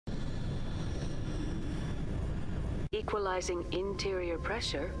equalizing interior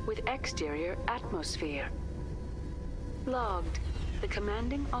pressure with exterior atmosphere. Logged. The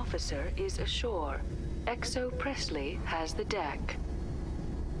commanding officer is ashore. Exo Presley has the deck.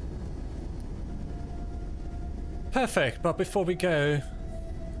 Perfect, but before we go,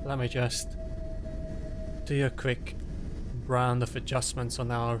 let me just do a quick round of adjustments on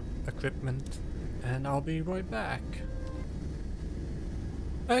our equipment and I'll be right back.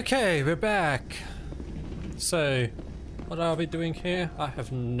 Okay, we're back. So, what are we doing here? I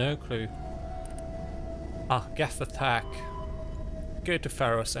have no clue. Ah, geth attack. Go to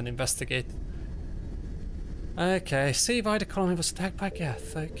Feros and investigate. Okay, see why the colony was attacked by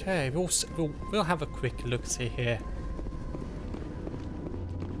geth. Okay, we'll have a quick look-see here.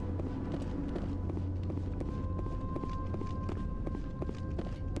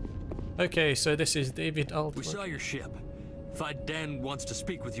 Okay, so this is David Alt. We saw your ship. Dan wants to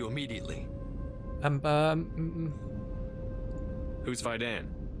speak with you immediately. Who's Vidan?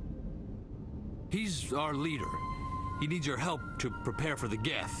 He's our leader. He needs your help to prepare for the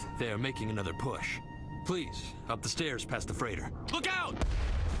geth. They're making another push. Please, up the stairs past the freighter. Look out!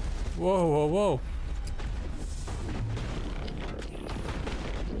 Whoa, whoa, whoa.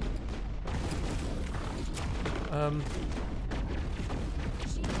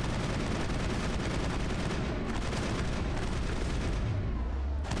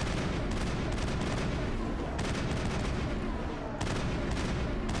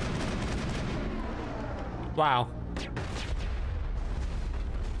 Wow.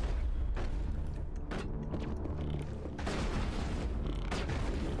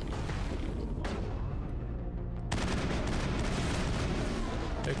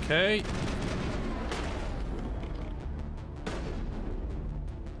 Okay.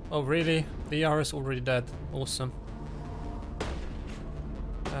 Oh really? VR is already dead. Awesome.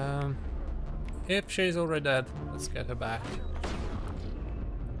 If she's already dead, let's get her back.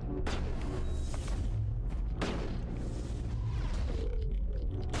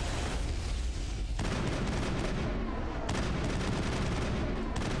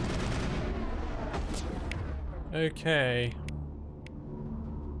 Okay.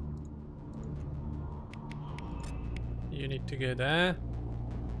 You need to go there.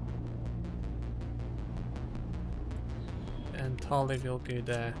 And Tali will go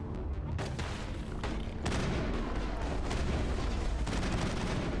there.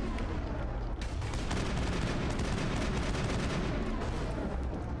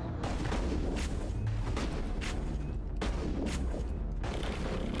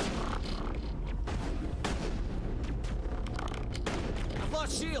 I've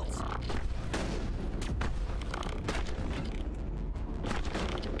lost shields.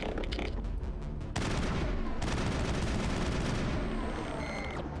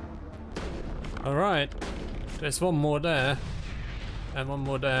 Alright, there's one more there, and one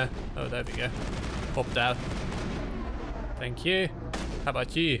more there. Oh, there we go. Popped out. Thank you. How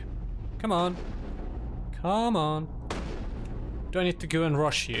about you? Come on. Come on. Do I need to go and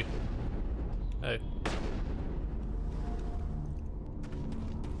rush you? Oh.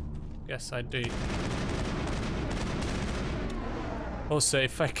 Guess I do. Also,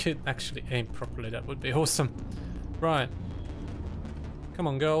 if I could actually aim properly, that would be awesome. Right. Come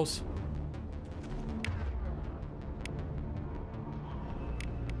on, girls.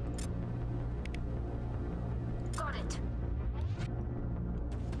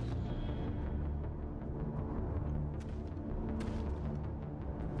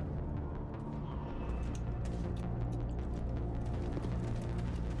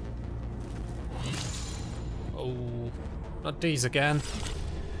 Oh, not these again.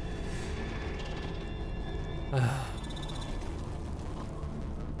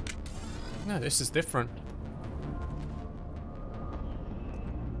 No, this is different.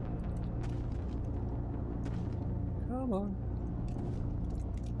 Come on.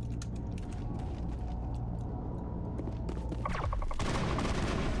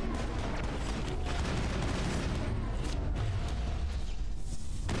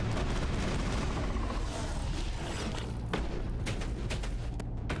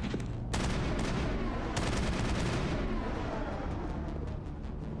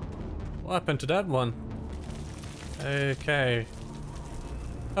 What happened to that one? Okay.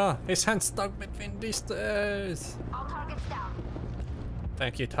 Ah, his hand's stuck between these stairs. All targets down.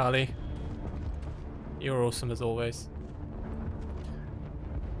 Thank you, Tali. You're awesome as always.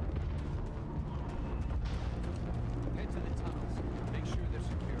 Head to the tunnels. Make sure they're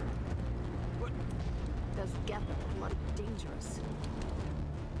secure. What? Those geth are bloody dangerous.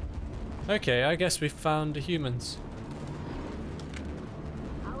 Okay, I guess we found the humans.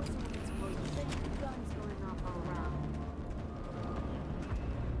 How is it supposed to think guns going off all around?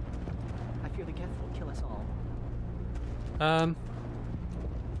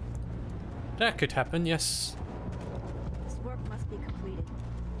 That could happen, yes. This work must be completed.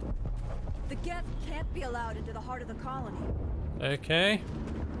 The geth can't be allowed into the heart of the colony. Okay.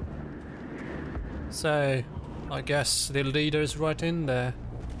 So, I guess the leader's right in there.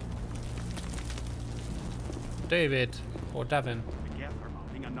 David, or Davin. The geth are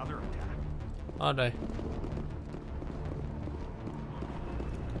mounting another attack. Are they?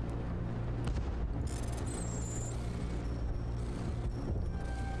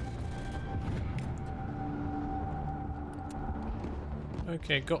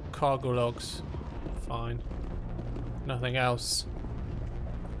 Okay, got cargo logs. Fine. Nothing else.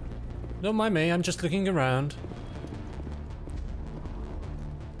 Don't mind me, I'm just looking around.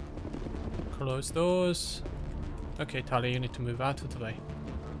 Close doors. Okay, Tali, you need to move out of the way.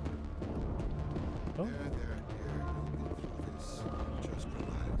 Oh. There, dear. You'll get through this. Just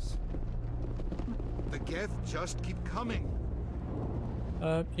relax. The geth just keep coming.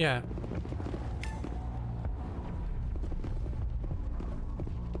 Yeah.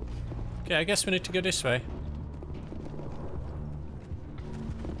 Okay, I guess we need to go this way.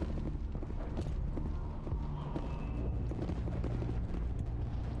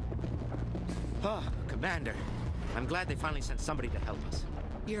 Ah, Commander. I'm glad they finally sent somebody to help us.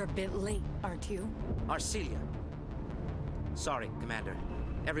 You're a bit late, aren't you? Arcelia. Sorry, Commander.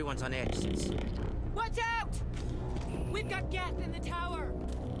 Everyone's on edge since... Watch out! We've got geth in the tower!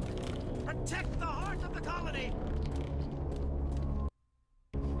 Protect the heart of the colony!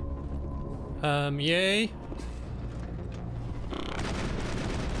 Yay.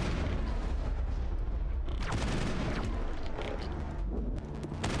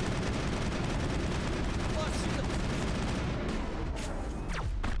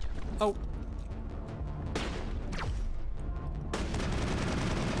 Oh.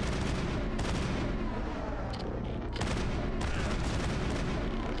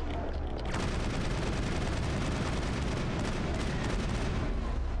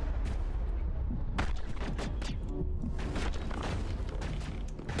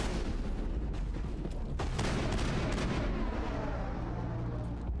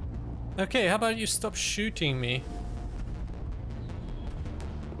 Okay, how about you stop shooting me?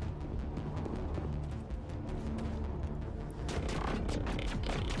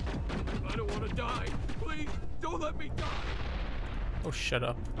 I don't want to die. Please, don't let me die. Oh, shut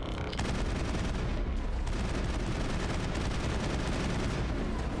up.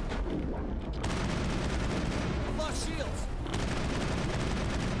 Lost shields!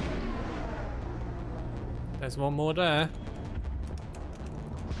 There's one more there.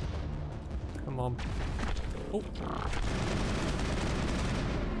 Come on. Oh.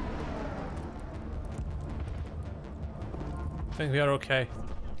 I think we are okay. I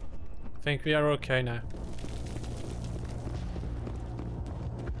think we are okay now.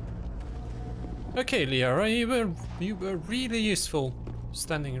 Okay, Liara, you were really useful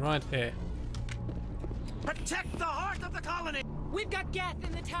standing right here. Protect the heart of the colony! We've got geth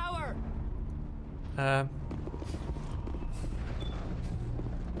in the tower! I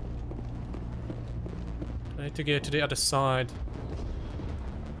need to go to the other side.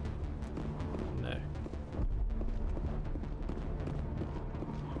 No.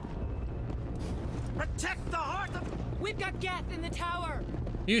 Protect the heart of... We've got geth in the tower!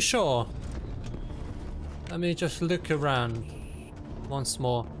 You sure? Let me just look around once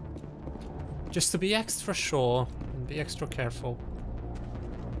more. Just to be extra sure and be extra careful.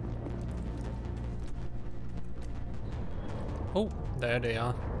 Oh, there they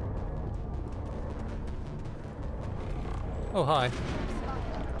are. Oh, hi.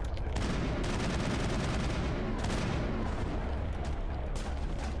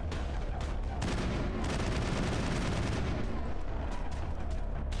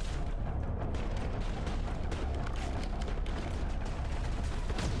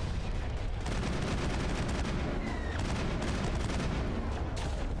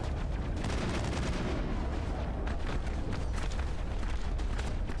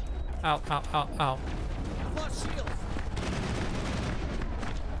 Ow, ow, ow, ow. Lost shields!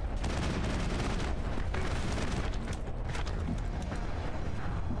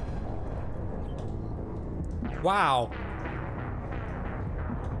 Wow.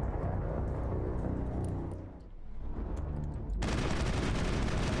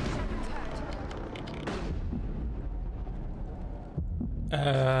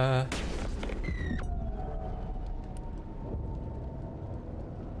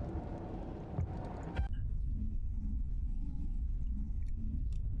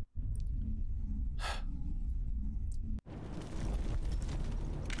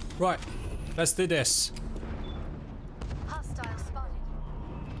 Right, let's do this. Huh.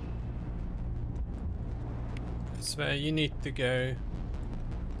 That's where you need to go.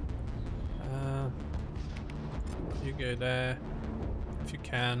 You go there if you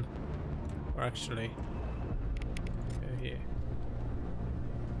can, or actually go here.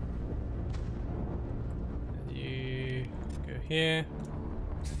 And you go here.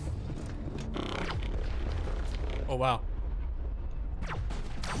 Oh wow.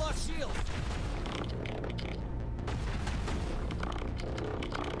 Lost shield.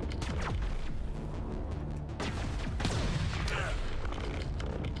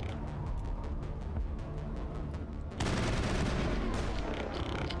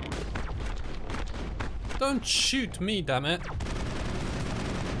 Don't shoot me, damn it.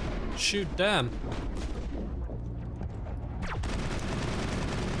 Shoot them.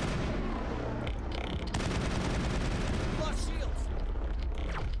 Lost shields.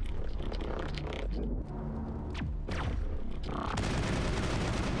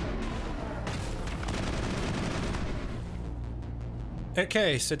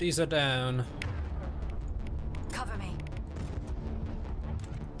 Okay, so these are down. Cover me.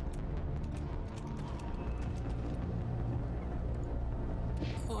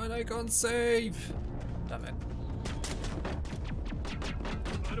 Oh, and I can't save. Damn it.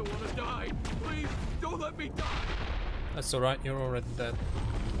 I don't want to die. Please, don't let me die. That's alright, you're already dead.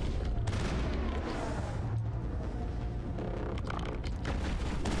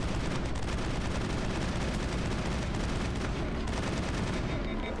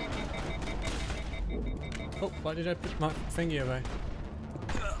 Oh, why did I put my thingy away?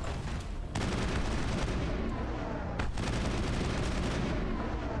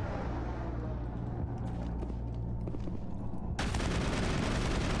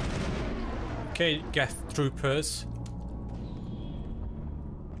 Okay, geth troopers.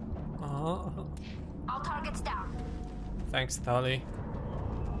 All targets down. Thanks, Tali.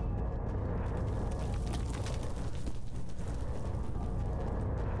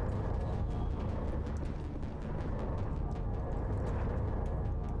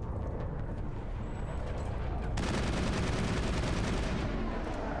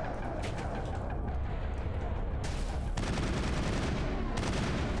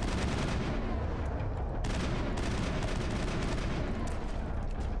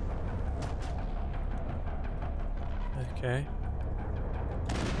 Okay.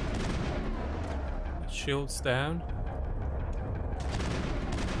 Shields down.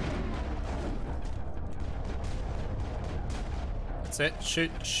 That's it.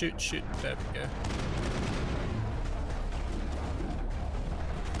 Shoot, shoot, shoot. There we go.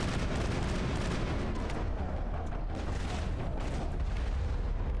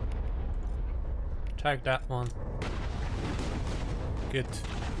 Tag that one. Good.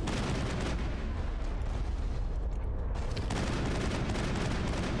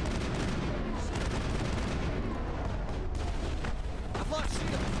 I've lost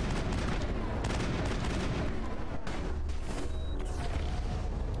shield.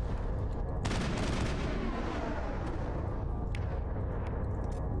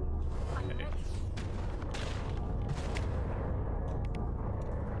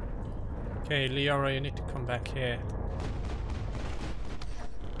 Okay, Liara, you need to come back here.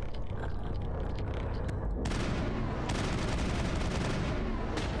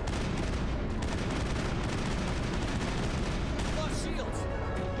 Lost shields.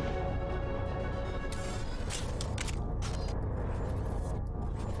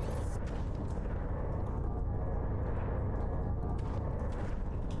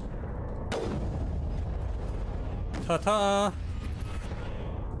 Ta-ta!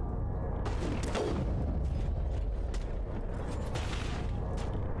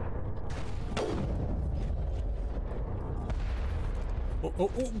 Oh,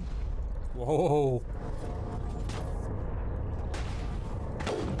 oh, oh! Whoa!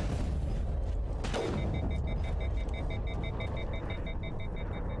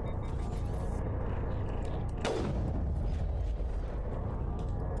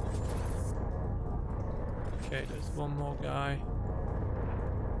 Okay, there's one more guy.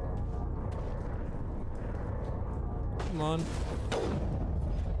 Come on.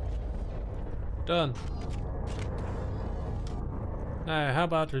 Done. Now, how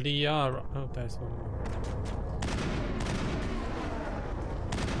about Liara? Oh, there's one more.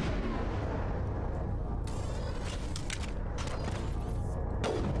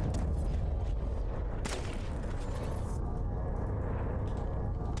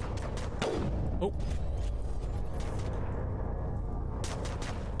 Oh.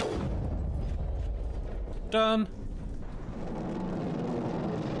 Done.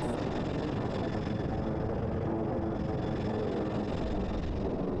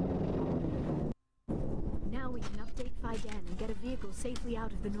 Now we we can update Fiden and get a vehicle safely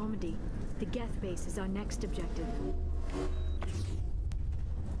out of the Normandy. The Geth base is our next objective.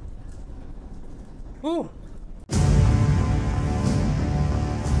 Ooh.